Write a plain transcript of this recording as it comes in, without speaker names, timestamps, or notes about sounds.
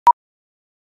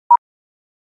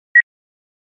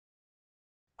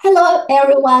Hello,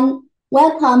 everyone.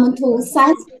 Welcome to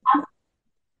Science.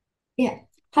 Yeah.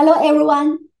 Hello,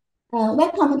 everyone.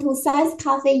 Welcome to Science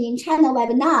Cafe in China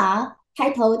webinar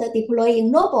titled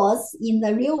 "Deploying Robots in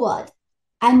the Real World."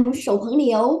 I'm Shoupeng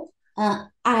Liu.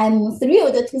 I'm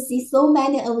thrilled to see so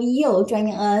many of you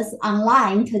joining us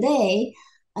online today.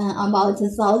 About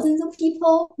thousands of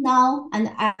people now,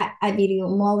 and I believe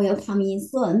more will come in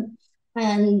soon.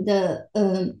 And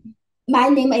my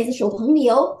name is Shoupeng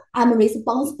Liu. I'm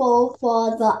responsible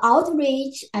for the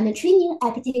outreach and training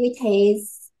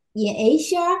activities in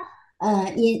Asia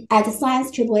at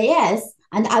Science AAAS,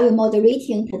 and I will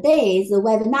moderating today's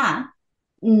webinar.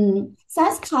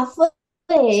 Science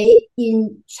Cafe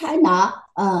in China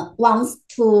wants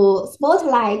to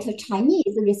spotlight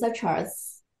Chinese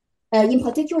researchers, in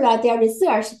particular their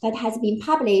research that has been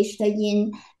published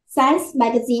in Science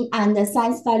magazine and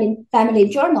Science family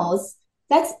journals.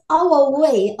 That's our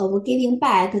way of giving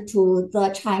back to the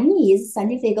Chinese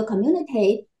scientific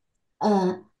community.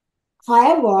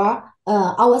 However,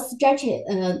 our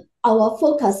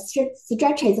focus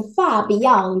stretches far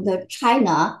beyond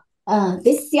China.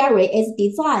 This series is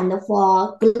designed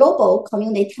for global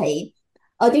community.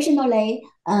 Additionally,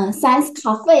 Science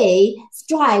Cafe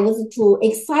strives to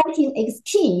exciting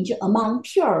exchange among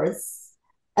peers.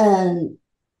 And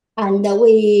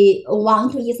we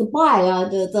want to inspire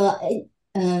the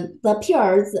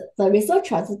peers, the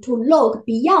researchers to look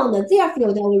beyond their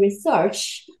field of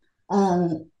research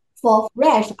for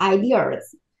fresh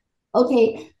ideas.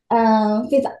 Okay,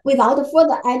 without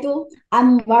further ado,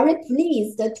 I'm very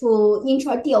pleased to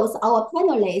introduce our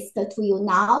panelists to you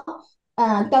now.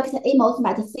 Dr. Amos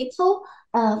Matsiko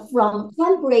from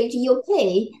Cambridge,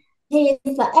 UK. He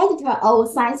is the editor of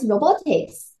Science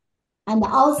Robotics. And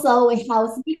also we have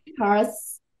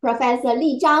speakers, Professor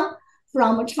Li Zhang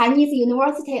from Chinese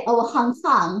University of Hong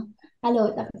Kong.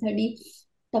 Hello, Dr. Li,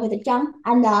 Dr. Zhang.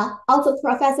 And also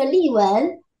Professor Li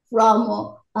Wen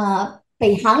from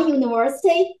Beijing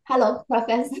University. Hello,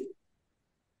 Professor.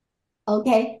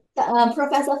 Okay.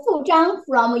 Professor Fu Zhang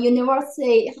from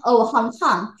University of Hong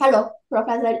Kong. Hello,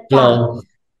 Professor Zhang. Hello.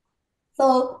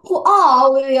 So who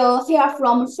all we will hear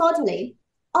from shortly.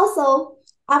 Also,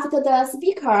 after the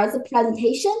speaker's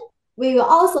presentation, we will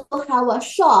also have a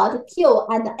short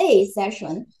Q&A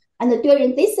session. And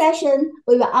during this session,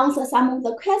 we will answer some of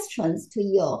the questions to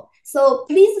you. So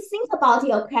please think about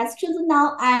your questions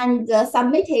now and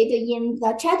submit it in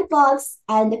the chat box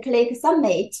and click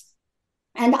submit.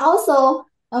 And also,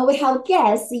 we have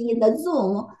guests in the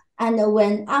Zoom. And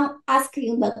when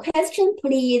asking the question,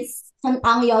 please turn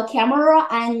on your camera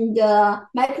and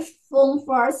microphone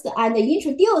first and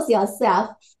introduce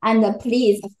yourself. And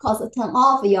please, of course, turn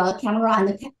off your camera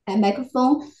and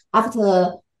microphone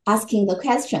after asking the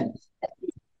question.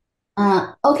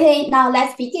 Okay, now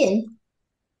let's begin.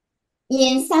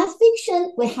 In science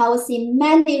fiction, we have seen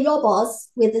many robots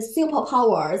with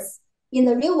superpowers. In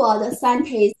the real world,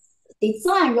 scientists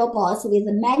design robots with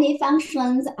many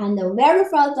functions and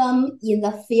verify them in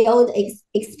the field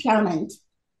experiment.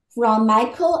 From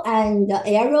micro and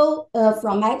nano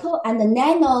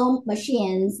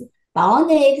machines,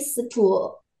 bionics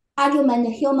to augment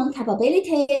human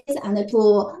capabilities and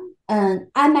to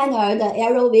unmanned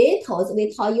aerial vehicles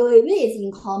we call UAVs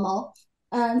in common.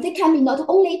 They can be not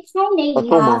only tiny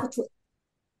enough to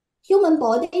human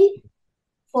body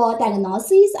for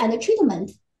diagnosis and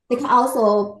treatment. They can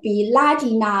also be large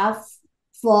enough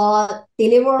for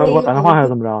delivery as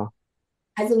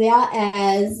well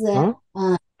as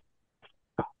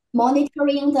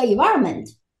monitoring the environment.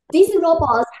 These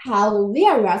robots have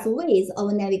various ways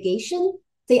of navigation.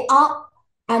 They have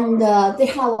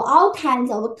all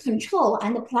kinds of control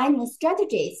and planning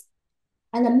strategies.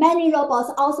 And many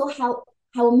robots also have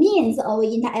means of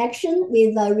interaction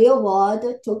with the real world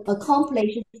to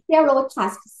accomplish several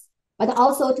tasks, but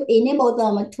also to enable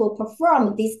them to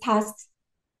perform these tasks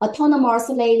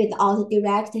autonomously without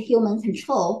direct human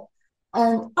control.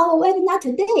 And our webinar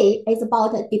today is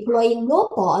about deploying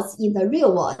robots in the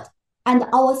real world. And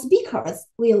our speakers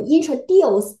will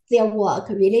introduce their work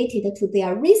related to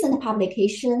their recent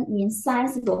publication in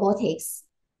Science Robotics,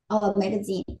 our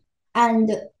magazine. And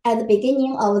at the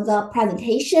beginning of the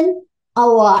presentation,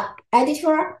 our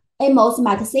editor, Amos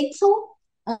Matsiko,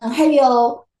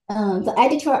 the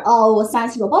editor of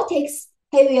Science Robotics,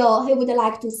 he would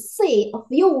like to say a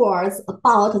few words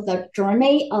about the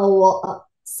journey of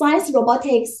Science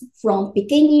Robotics from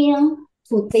beginning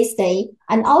to this day.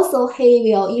 And also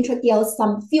he will introduce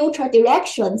some future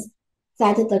directions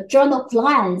that the journal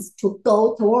plans to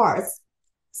go towards.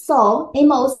 So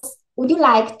Amos, would you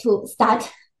like to start?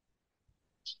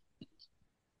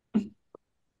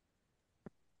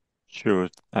 Sure.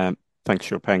 Um,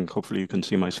 Thanks, Peng. Hopefully you can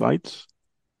see my slides.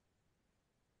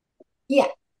 Yeah.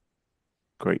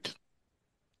 Great.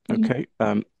 Mhm. Okay.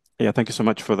 Yeah, thank you so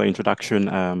much for the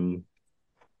introduction.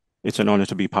 It's an honor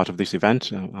to be part of this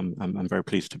event. I'm very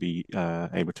pleased to be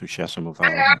able to share some of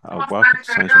our work at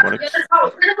Science Robotics.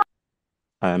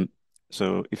 Um,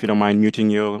 so if you don't mind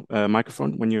muting your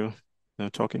microphone when you're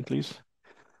talking, please.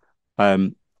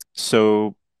 Um,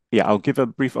 so yeah, I'll give a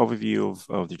brief overview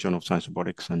of the Journal of Science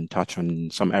Robotics and touch on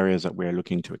some areas that we're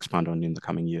looking to expand on in the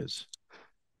coming years.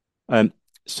 Um,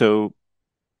 so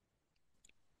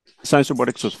Science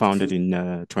Robotics was founded in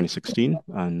 2016,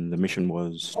 and the mission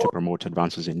was to promote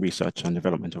advances in research and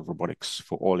development of robotics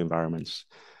for all environments.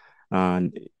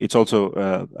 And it's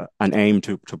also an aim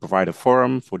to provide a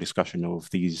forum for discussion of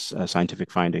these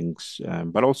scientific findings,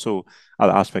 but also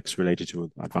other aspects related to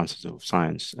advances of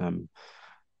science.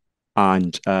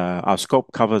 And our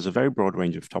scope covers a very broad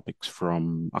range of topics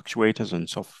from actuators and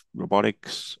soft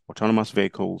robotics, autonomous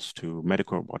vehicles to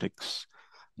medical robotics,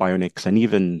 bionics, and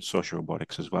even social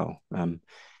robotics as well.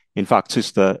 In fact,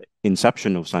 since the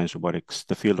inception of science robotics,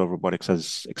 the field of robotics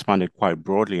has expanded quite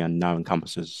broadly and now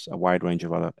encompasses a wide range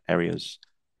of other areas.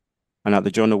 And at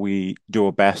the journal, we do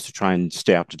our best to try and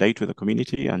stay up to date with the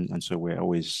community, and so we're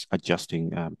always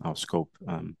adjusting our scope.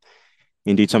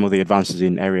 Indeed, some of the advances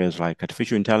in areas like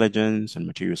artificial intelligence and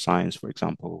material science, for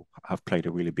example, have played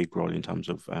a really big role in terms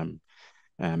of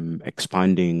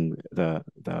expanding the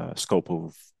scope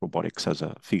of robotics as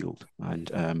a field.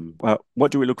 And well,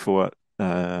 what do we look for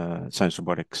science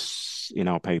robotics in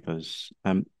our papers?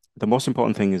 The most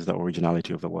important thing is the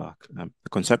originality of the work. The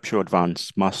conceptual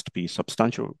advance must be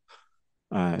substantial,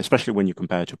 especially when you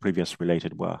compare to previous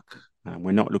related work.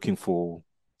 We're not looking for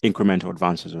incremental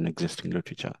advances on existing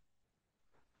literature.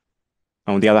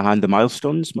 On the other hand, the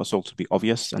milestones must also be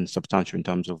obvious and substantial in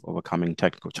terms of overcoming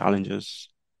technical challenges.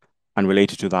 And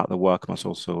related to that, the work must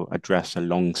also address a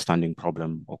long-standing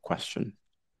problem or question.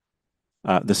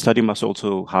 The study must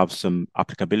also have some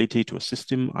applicability to a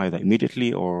system, either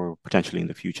immediately or potentially in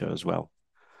the future as well.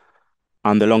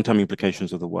 And the long-term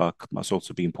implications of the work must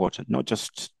also be important, not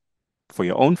just for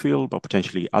your own field, but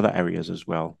potentially other areas as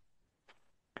well.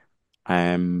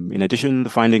 In addition, the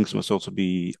findings must also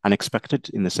be unexpected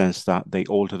in the sense that they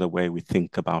alter the way we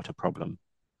think about a problem.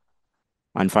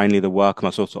 And finally, the work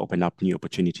must also open up new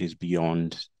opportunities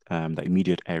beyond the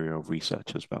immediate area of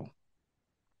research as well.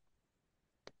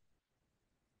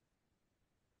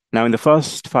 Now, in the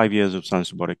first 5 years of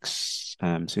Science Robotics,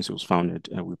 since it was founded,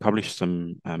 we published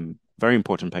some very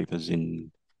important papers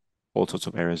in all sorts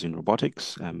of areas in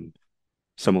robotics.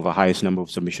 Some of the highest number of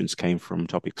submissions came from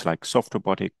topics like soft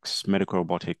robotics, medical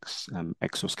robotics,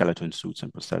 exoskeleton suits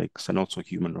and prosthetics, and also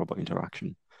human-robot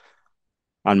interaction.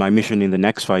 And my mission in the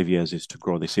next 5 years is to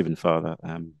grow this even further,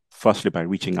 firstly by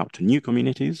reaching out to new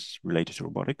communities related to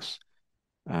robotics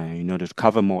in order to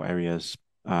cover more areas,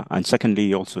 and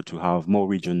secondly, also to have more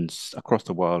regions across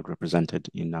the world represented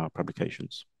in our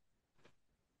publications.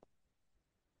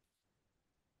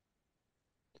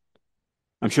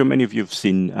 I'm sure many of you have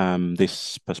seen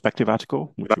this perspective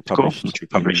article, which we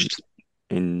published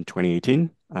in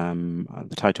 2018.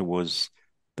 The title was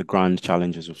The Grand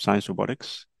Challenges of Science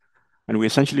Robotics. And we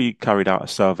essentially carried out a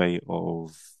survey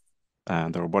of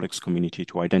the robotics community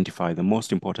to identify the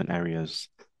most important areas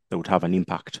that would have an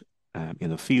impact in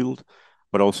the field,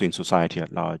 but also in society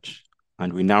at large.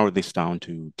 And we narrowed this down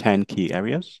to 10 key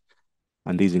areas.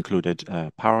 And these included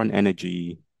power and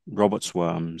energy, robot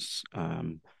swarms,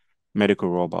 medical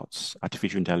robots,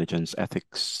 artificial intelligence,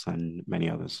 ethics, and many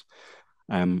others.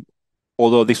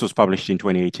 Although this was published in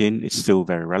 2018, it's still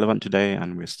very relevant today,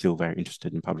 and we're still very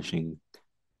interested in publishing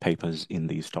papers in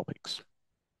these topics.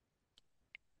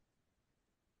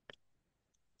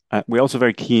 We're also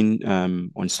very keen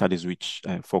on studies which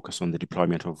focus on the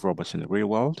deployment of robots in the real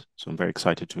world. So I'm very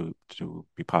excited to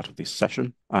be part of this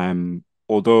session.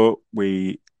 Although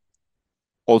we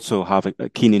also have a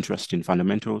keen interest in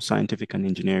fundamental scientific and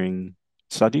engineering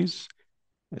studies,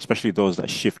 especially those that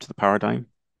shift the paradigm.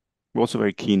 We're also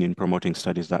very keen in promoting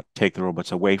studies that take the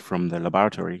robots away from the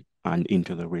laboratory and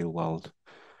into the real world.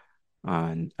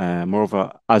 And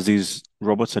moreover, as these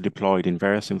robots are deployed in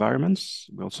various environments,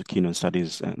 we're also keen on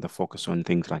studies that focus on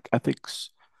things like ethics,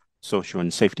 social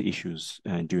and safety issues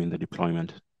during the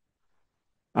deployment.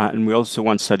 And we also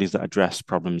want studies that address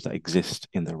problems that exist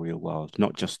in the real world,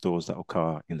 not just those that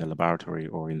occur in the laboratory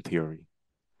or in theory.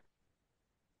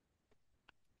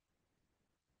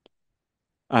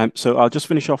 So I'll just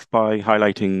finish off by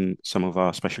highlighting some of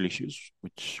our special issues,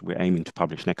 which we're aiming to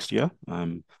publish next year.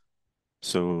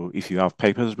 So if you have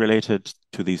papers related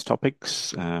to these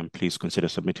topics, please consider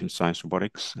submitting to Science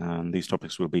Robotics. And these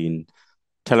topics will be in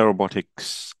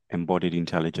telerobotics, embodied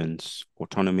intelligence,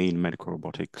 autonomy in medical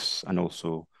robotics, and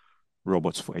also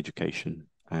robots for education.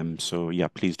 So yeah,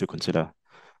 please do consider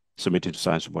submitting to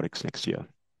Science Robotics next year.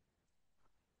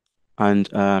 And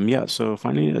yeah, so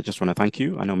finally, I just want to thank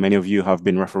you. I know many of you have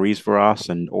been referees for us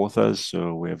and authors,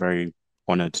 so we're very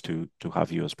honored to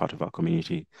have you as part of our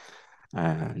community.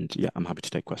 And yeah, I'm happy to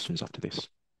take questions after this.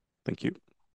 Thank you.